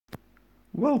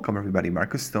Welcome everybody,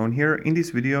 Marcus Stone here. In this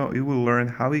video you will learn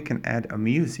how you can add a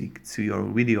music to your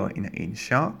video in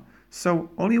InShot. So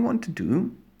all you want to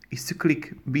do is to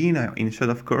click be in InShot,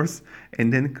 of course,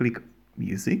 and then click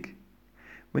music.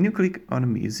 When you click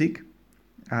on music,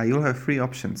 you'll have three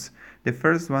options. The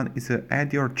first one is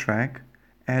add your track,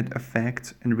 add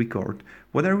effects, and record.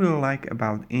 What I really like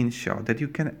about InShot that you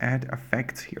can add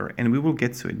effects here, and we will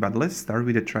get to it, but let's start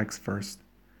with the tracks first.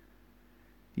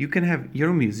 You can have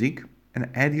your music and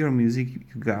add your music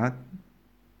you got.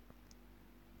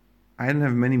 I don't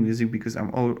have many music because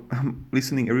I'm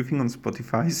listening everything on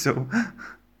Spotify, so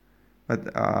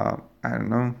but I don't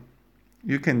know.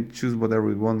 You can choose whatever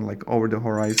you want, like Over the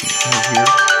Horizon here.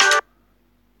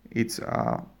 It's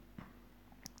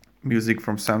music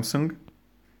from Samsung,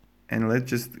 and let's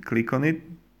just click on it,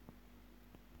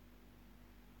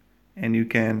 and you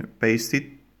can paste it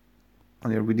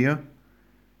on your video.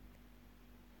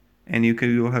 And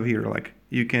you'll have here, like,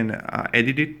 you can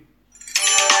edit it.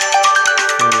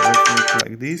 So let's make it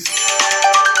like this.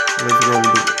 Let's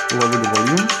lower the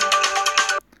volume.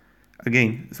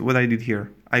 Again, so what I did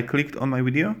here, I clicked on my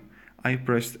video, I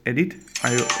pressed edit,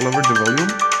 I lowered the volume,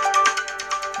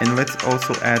 and let's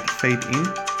also add fade in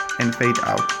and fade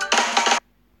out.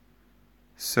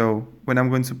 So when I'm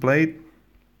going to play it,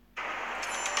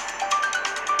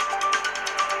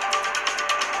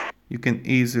 you can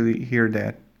easily hear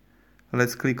that.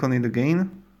 Let's click on it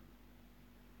again,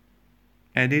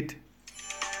 edit,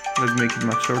 let's make it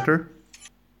much shorter.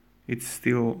 It's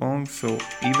still long, so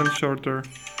even shorter,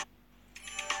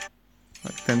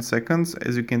 like 10 seconds.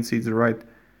 As you can see, it's right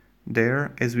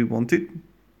there as we want it.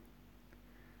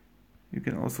 You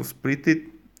can also split it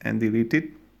and delete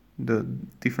it, the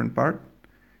different part.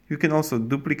 You can also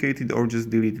duplicate it or just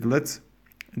delete it. Let's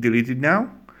delete it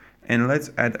now. And let's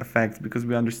add effects because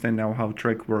we understand now how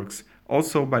track works.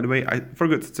 Also, by the way, I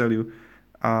forgot to tell you,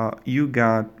 you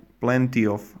got plenty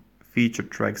of feature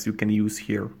tracks you can use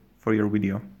here for your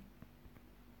video.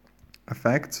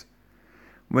 Effects.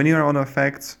 When you are on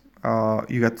effects,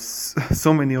 you got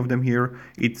so many of them here.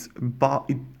 It's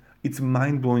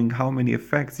mind-blowing how many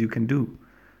effects you can do.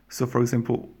 So, for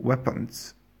example,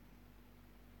 weapons,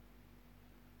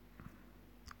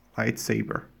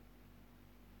 lightsaber.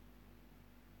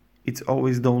 It's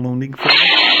always downloading for me.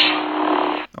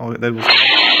 Oh, that was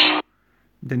nice.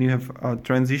 Then you have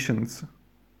transitions.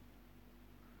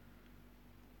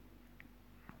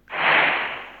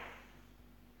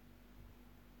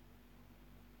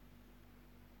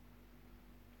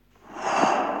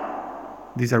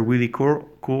 These are really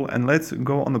cool. And let's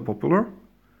go on the popular.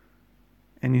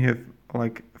 And you have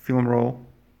like film roll.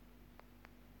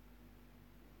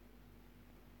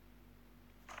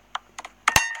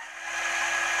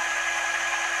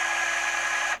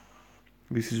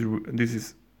 This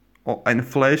is oh, and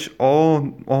flash. Oh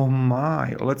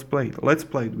my! Let's play it. Let's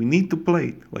play it. We need to play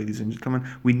it, ladies and gentlemen.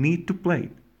 We need to play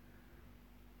it.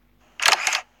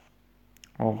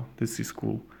 Oh, this is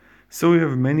cool. So we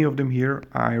have many of them here.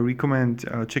 I recommend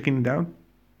checking it out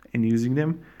and using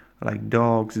them, like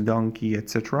dogs, donkey,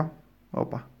 etc.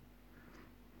 Opa.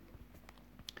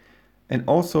 And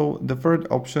also the third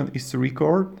option is to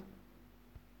record.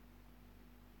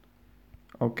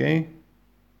 Okay.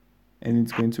 And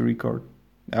it's going to record.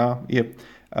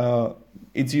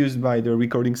 It's used by the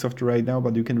recording software right now,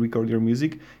 but you can record your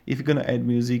music. If you're gonna add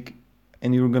music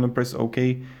and you're gonna press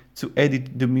OK, to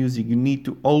edit the music, you need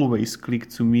to always click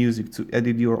to music to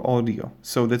edit your audio.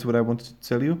 So that's what I wanted to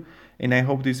tell you. And I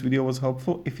hope this video was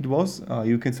helpful. If it was,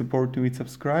 you can support me with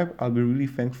subscribe. I'll be really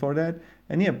thankful for that.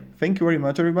 And yeah, thank you very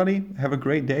much, everybody. Have a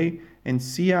great day and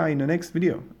see ya in the next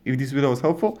video. If this video was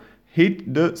helpful,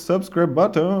 hit the subscribe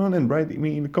button and write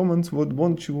me in the comments what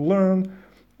want you learn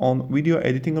on video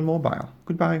editing on mobile.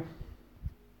 Goodbye.